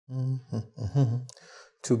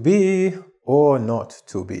To be or not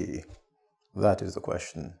to be? That is the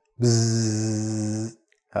question. Bzzz.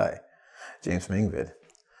 Hi, James from EngVid.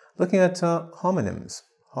 Looking at homonyms.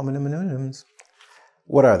 Homonyms.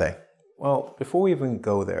 What are they? Well, before we even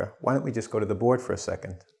go there, why don't we just go to the board for a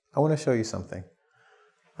second? I want to show you something.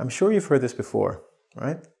 I'm sure you've heard this before,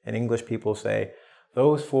 right? In English, people say,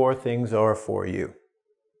 those 4 things are for you.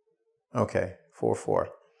 Okay, 4.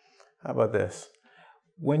 How about this?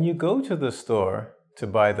 When you go to the store to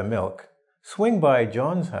buy the milk, swing by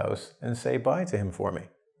John's house and say bye to him for me.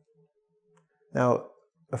 Now,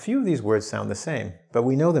 a few of these words sound the same, but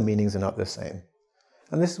we know the meanings are not the same.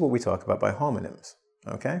 And this is what we talk about by homonyms,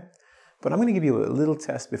 okay? But I'm going to give you a little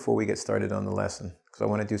test before we get started on the lesson, because I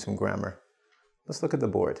want to do some grammar. Let's look at the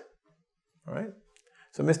board, all right?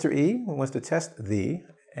 So Mr. E wants to test the,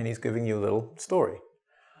 and he's giving you a little story.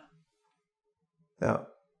 Now,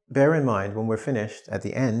 bear in mind, when we're finished at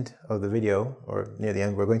the end of the video, or near the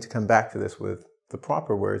end, we're going to come back to this with the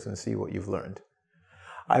proper words and see what you've learned.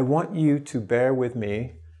 I want you to bear with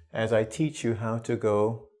me as I teach you how to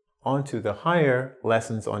go onto the higher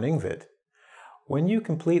lessons on EngVid. When you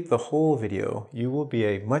complete the whole video, you will be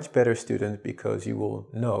a much better student because you will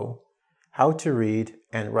know how to read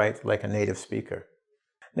and write like a native speaker.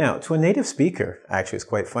 Now, to a native speaker, actually it's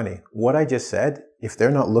quite funny. What I just said, if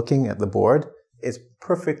they're not looking at the board, is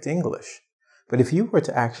perfect English. But if you were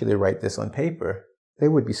to actually write this on paper, they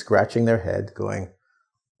would be scratching their head going,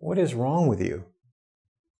 what is wrong with you?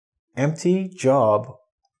 Empty, job,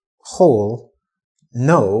 whole,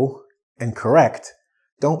 no, and correct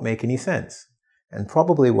don't make any sense. And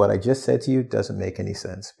probably what I just said to you doesn't make any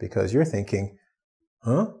sense because you're thinking,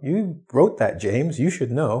 huh? You wrote that, James. You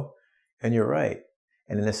should know. And you're right.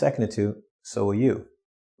 And in a second or two, so will you.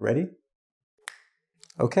 Ready?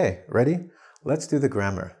 Okay, ready? Let's do the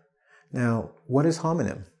grammar. Now, what is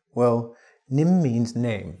homonym? Well, nym means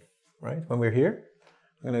name, right? When we're here,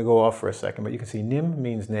 I'm going to go off for a second, but you can see nym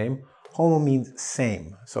means name. Homo means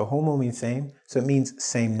same. So homo means same, so it means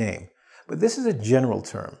same name. But this is a general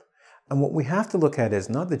term. And what we have to look at is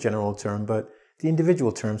not the general term, but the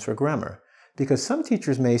individual terms for grammar. Because some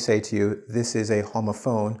teachers may say to you, this is a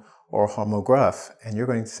homophone or homograph. And you're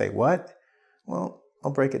going to say, what? Well,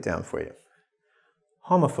 I'll break it down for you.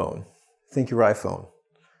 Homophone. Think your iPhone.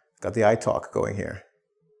 Got the iTalk going here.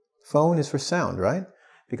 Phone is for sound, right?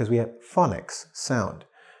 Because we have phonics, sound.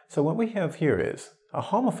 So what we have here is a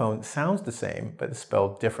homophone sounds the same, but is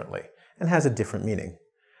spelled differently and has a different meaning.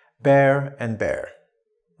 Bear and bear,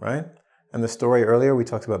 right? And the story earlier, we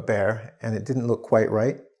talked about bear, and it didn't look quite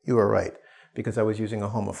right. You were right, because I was using a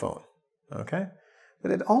homophone, okay?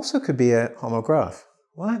 But it also could be a homograph.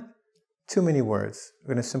 What? Too many words.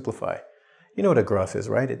 We're going to simplify. You know what a graph is,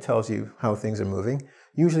 right? It tells you how things are moving.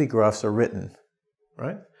 Usually graphs are written,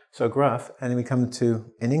 right? So graph, and then we come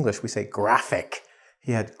to, in English, we say graphic.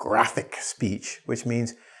 He had graphic speech, which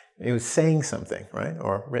means it was saying something, right?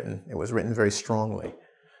 Or written. It was written very strongly.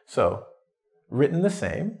 So, written the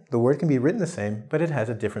same. The word can be written the same, but it has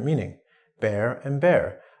a different meaning. Bear and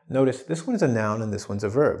bear. Notice this one's a noun and this one's a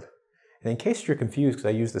verb. And in case you're confused because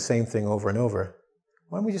I use the same thing over and over,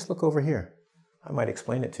 why don't we just look over here? I might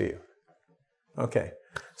explain it to you. Okay,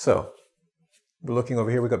 so we're looking over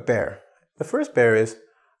here, we've got bear. The first bear is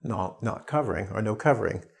not covering or no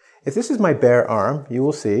covering. If this is my bare arm, you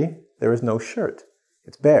will see there is no shirt.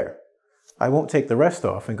 It's bare. I won't take the rest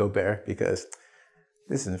off and go bare because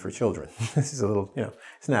this isn't for children. This is a little,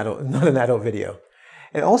 it's not an adult video.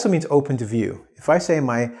 It also means open to view. If I say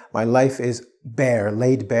my life is bare,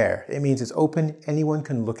 laid bare, it means it's open, anyone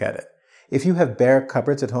can look at it. If you have bare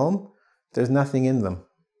cupboards at home, there's nothing in them.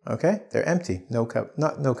 Okay? They're empty. No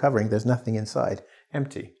covering, there's nothing inside.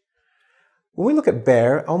 Empty. When we look at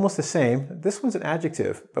bear, almost the same. This one's an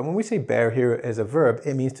adjective, but when we say bear here as a verb,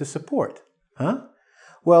 it means to support. Huh?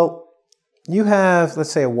 Well, you have,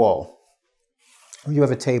 let's say, a wall. You have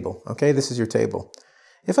a table, okay? This is your table.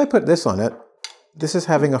 If I put this on it, this is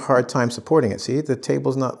having a hard time supporting it. See, the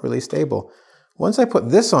table's not really stable. Once I put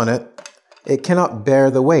this on it, it cannot bear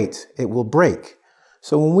the weight. It will break.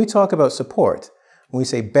 So when we talk about support, when we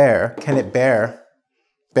say bear, can it bear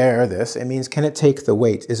this? It means, can it take the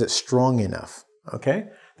weight? Is it strong enough? Okay?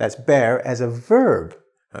 That's bear as a verb,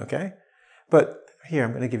 okay? But here,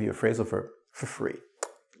 I'm going to give you a phrasal verb for free.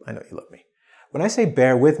 I know you love me. When I say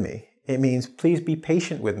bear with me, it means please be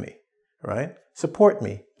patient with me, right? Support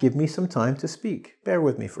me. Give me some time to speak. Bear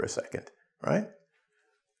with me for a second, right?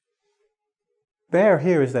 Bear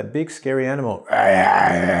here is that big scary animal.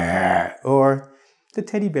 Or the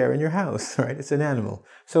teddy bear in your house, right? It's an animal.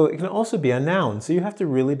 So it can also be a noun, so you have to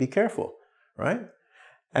really be careful, right?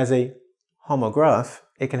 As a homograph,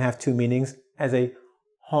 it can have two meanings. As a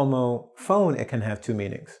homophone, it can have two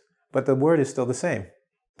meanings. But the word is still the same.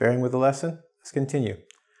 Bearing with the lesson? Let's continue.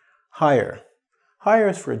 Hire. Hire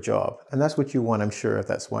is for a job, and that's what you want, I'm sure.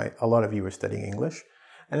 That's why a lot of you are studying English.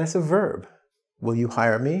 And it's a verb. Will you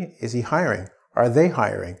hire me? Is he hiring? Are they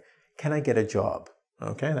hiring? Can I get a job?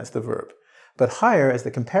 Okay, that's the verb. But hire, as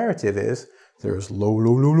the comparative is, there's low,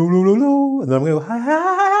 low, low, low, low, low, low, and then I'm going to go hi, hi,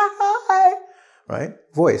 hi, hi, right?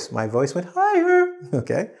 Voice. My voice went higher,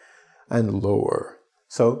 okay? And lower.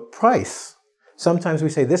 So price. Sometimes we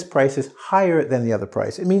say this price is higher than the other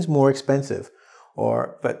price. It means more expensive.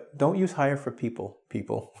 But don't use higher for people,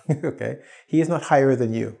 okay? He is not higher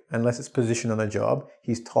than you, unless it's position on a job.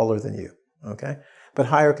 He's taller than you, okay? But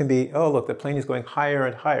higher can be, oh, look, the plane is going higher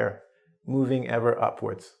and higher, moving ever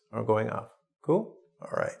upwards or going up. Cool?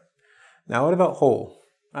 All right. Now, what about whole?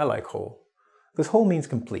 I like whole, because whole means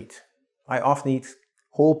complete. I often eat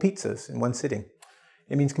whole pizzas in one sitting.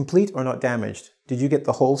 It means complete or not damaged. Did you get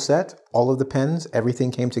the whole set? All of the pens,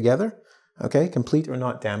 everything came together? Okay, complete or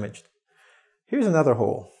not damaged. Here's another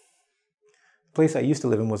hole. The place I used to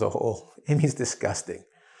live in was a hole. It means disgusting.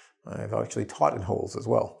 I've actually taught in holes as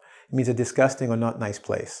well. It means a disgusting or not nice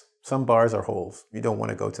place. Some bars are holes. You don't want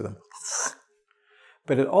to go to them.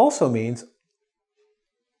 But it also means,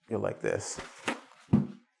 you're like this.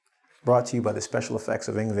 Brought to you by the special effects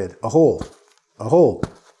of EngVid. A hole. A hole.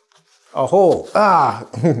 A hole. Ah!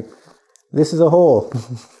 This is a hole.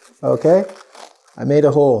 Okay? I made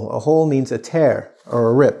a hole. A hole means a tear or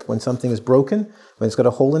a rip. When something is broken, when it's got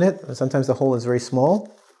a hole in it, and sometimes the hole is very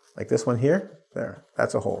small, like this one here. There,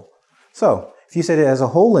 that's a hole. So, if you said it has a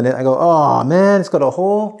hole in it, I go, oh man, it's got a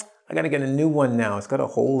hole. I gotta get a new one now. It's got a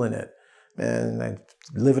hole in it. Man, I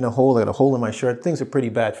live in a hole. I got a hole in my shirt. Things are pretty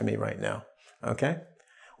bad for me right now. Okay?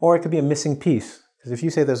 Or it could be a missing piece. Because if you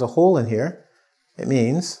say there's a hole in here, it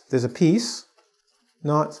means there's a piece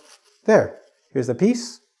not there. Here's the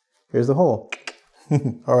piece. Here's the hole.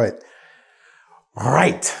 All right.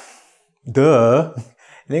 Right. Duh.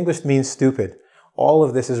 In English means stupid. All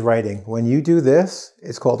of this is writing. When you do this,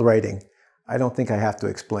 it's called writing. I don't think I have to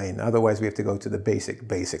explain. Otherwise, we have to go to the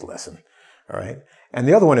basic lesson. All right. And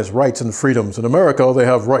the other one is rights and freedoms. In America, they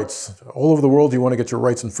have rights. All over the world, you want to get your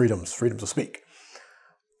rights and freedoms. Freedom to speak.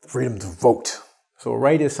 Freedom to vote. So a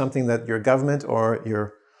right is something that your government or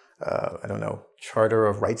your, I don't know, Charter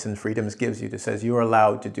of Rights and Freedoms gives you that says you're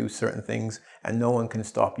allowed to do certain things and no one can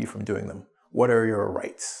stop you from doing them. What are your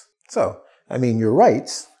rights? So, I mean, your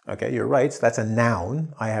rights, okay, your rights, that's a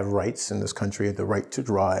noun. I have rights in this country, the right to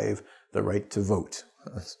drive, the right to vote,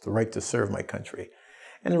 the right to serve my country.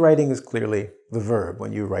 And writing is clearly the verb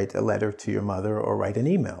when you write a letter to your mother or write an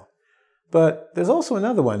email. But there's also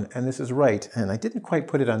another one, and this is right, and I didn't quite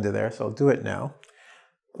put it under there, so I'll do it now.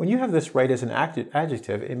 When you have this right as an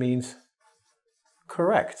adjective, it means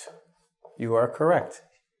correct. You are correct.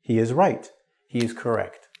 He is right. He is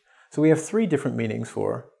correct. So we have three different meanings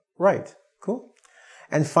for right. Cool?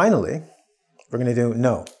 And finally, we're going to do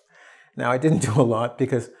no. Now, I didn't do a lot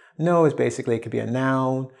because no is basically, it could be a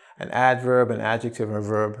noun, an adverb, an adjective, or a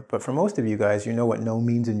verb. But for most of you guys, you know what no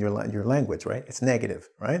means in your language, right? It's negative,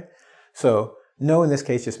 right? So no in this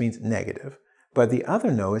case just means negative. But the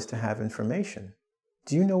other no is to have information.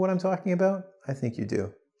 Do you know what I'm talking about? I think you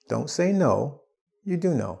do. Don't say no. You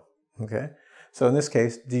do know. Okay? So in this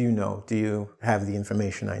case, do you know? Do you have the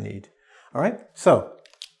information I need? All right? So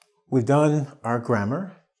we've done our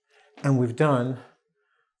grammar and we've done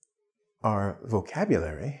our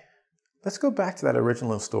vocabulary. Let's go back to that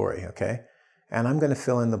original story, okay? And I'm going to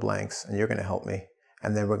fill in the blanks and you're going to help me.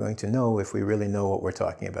 And then we're going to know if we really know what we're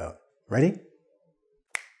talking about. Ready?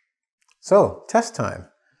 So, test time.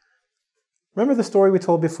 Remember the story we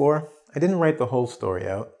told before? I didn't write the whole story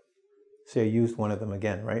out. See, I used one of them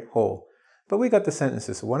again, right? Whole. But we got the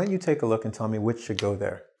sentences, so why don't you take a look and tell me which should go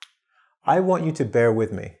there. I want you to bear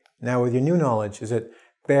with me. Now, with your new knowledge, is it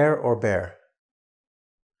bear or bear?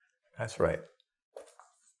 That's right.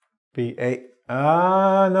 B-A.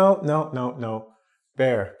 No.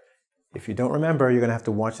 Bear. If you don't remember, you're going to have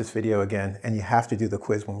to watch this video again, and you have to do the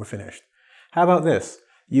quiz when we're finished. How about this?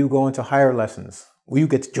 You go into higher lessons. Will you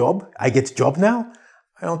get job? I get job now?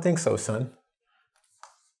 I don't think so, son.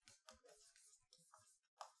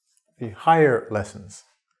 The higher lessons,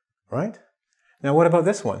 right? Now, what about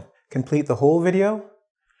this one? Complete the whole video?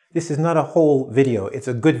 This is not a whole video. It's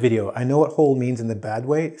a good video. I know what whole means in the bad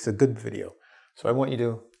way. It's a good video. So I want you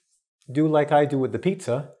to do like I do with the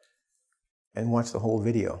pizza and watch the whole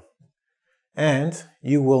video. And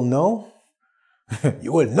you will know,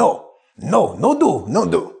 you will know. No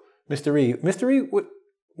do. Mr. E,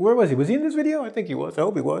 where was he? Was he in this video? I think he was. I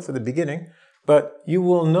hope he was at the beginning. But you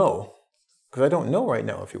will know because I don't know right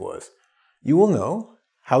now if he was. You will know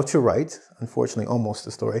how to write, unfortunately almost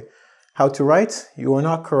the story. How to write, you are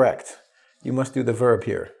not correct. You must do the verb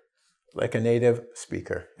here, like a native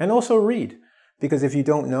speaker. And also read, because if you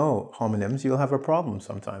don't know homonyms, you'll have a problem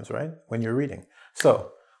sometimes, right, when you're reading.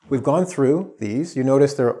 So, we've gone through these. You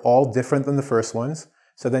notice they're all different than the first ones.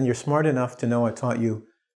 So then you're smart enough to know I taught you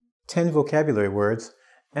 10 vocabulary words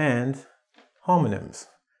and homonyms.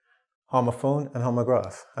 Homophone and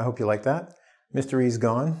homograph. I hope you like that. Mr. E's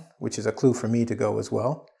gone, which is a clue for me to go as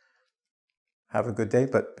well. Have a good day,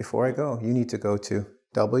 but before I go, you need to go to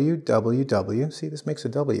www, see this makes a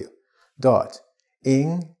W,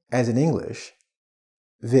 .ing as in English,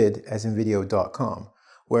 vid as in video.com,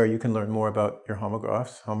 where you can learn more about your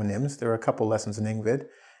homographs, homonyms. There are a couple lessons in EngVid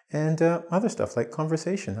and other stuff like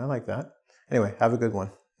conversation. I like that. Anyway, have a good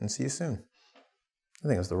one and see you soon. I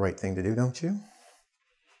think it's the right thing to do, don't you?